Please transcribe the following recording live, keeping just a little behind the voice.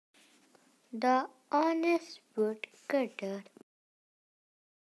The honest woodcutter.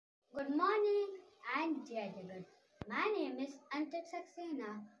 Good morning and Jai Jagat. My name is Antik Saxena.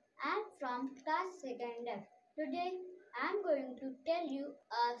 I am from class 2nd F. Today I am going to tell you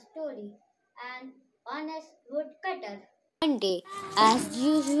a story, an honest woodcutter. One day, as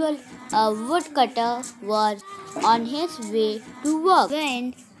usual, a woodcutter was on his way to work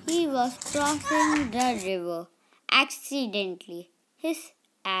when he was crossing the river. Accidentally, his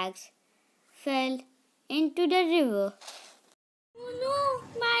axe fell into the river. Oh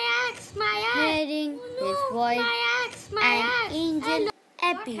no, my axe, my axe! Hearing his voice, my axe, my an axe! angel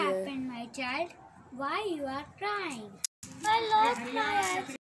What appeared. happened, my child? Why you are crying? I lost my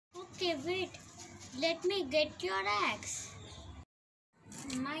axe. Okay, wait. Let me get your axe.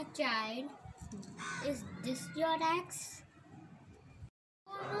 My child, is this your axe?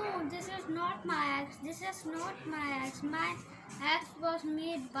 Oh no, this is not my axe. This is not my axe. My axe was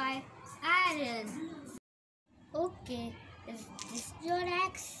made by iron. Okay, is this your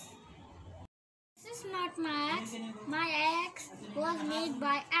axe? This is not my axe. My axe was made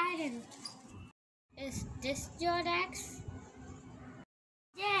by iron. Is this your axe?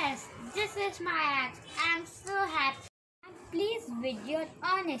 Yes, this is my axe. I'm so happy. I'm pleased with your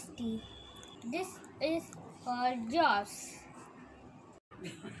honesty. This is all yours.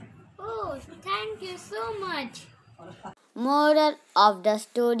 Oh, thank you so much. Moral of the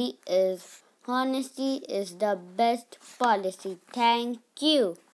story is honesty is the best policy. Thank you.